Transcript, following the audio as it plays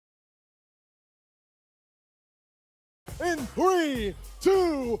in 3,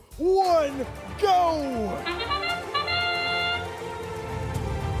 2, 1, go!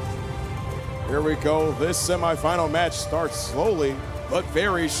 Here we go. This semifinal match starts slowly, but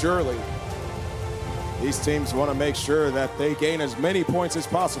very surely. These teams want to make sure that they gain as many points as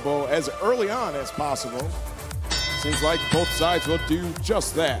possible, as early on as possible. Seems like both sides will do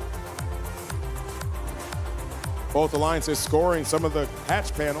just that. Both alliances scoring some of the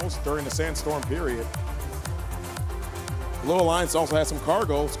hatch panels during the sandstorm period. Blue Alliance also has some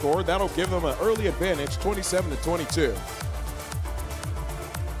cargo scored. That'll give them an early advantage, 27-22.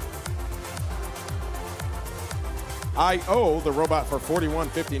 IO, the robot for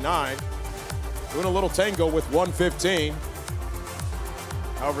 41.59, doing a little tango with 115.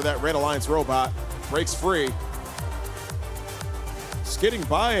 However, that Red Alliance robot breaks free. Skidding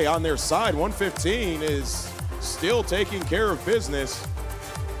by on their side, 115 is still taking care of business,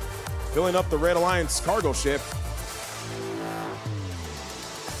 filling up the Red Alliance cargo ship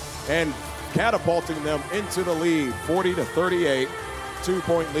and catapulting them into the lead, 40-38.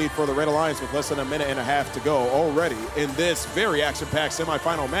 2-point lead for the Red Alliance with less than a minute and a half to go already in this very action-packed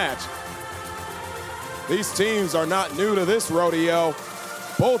semifinal match. These teams are not new to this rodeo.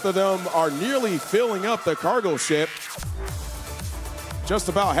 Both of them are nearly filling up the cargo ship just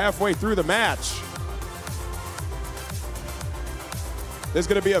about halfway through the match. This is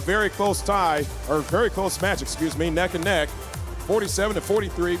going to be a very close tie, or very close match, excuse me, neck and neck.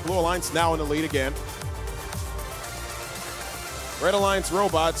 47-43, Blue Alliance now in the lead again. Red Alliance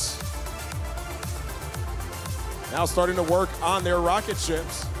robots now starting to work on their rocket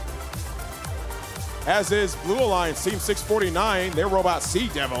ships. As is Blue Alliance, Team 649, their robot Sea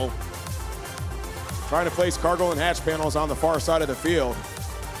Devil, trying to place cargo and hatch panels on the far side of the field.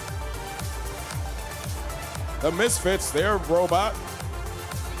 The Misfits, their robot,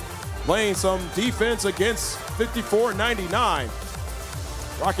 playing some defense against 5499.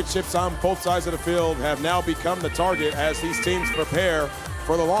 Rocket ships on both sides of the field have now become the target as these teams prepare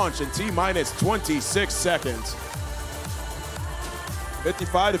for the launch in T-minus 26 seconds.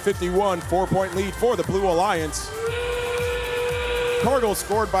 55-51, 4-point lead for the Blue Alliance. Cargo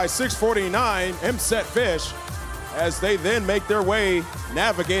scored by 649, MSET Fish, as they then make their way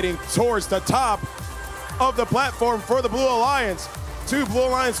navigating towards the top of the platform for the Blue Alliance. 2 Blue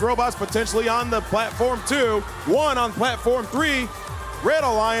Alliance robots potentially on the platform 2, 1 on platform 3. Red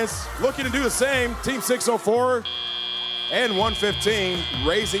Alliance looking to do the same. Team 604 and 115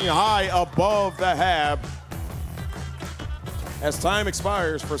 raising high above the hab as time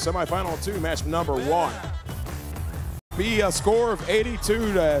expires for semifinal 2, match number 1. Be a score of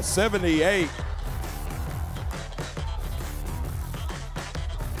 82-78.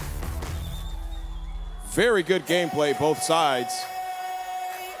 Very good gameplay, both sides.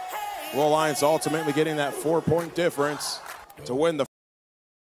 Blue Alliance ultimately getting that 4-point difference to win the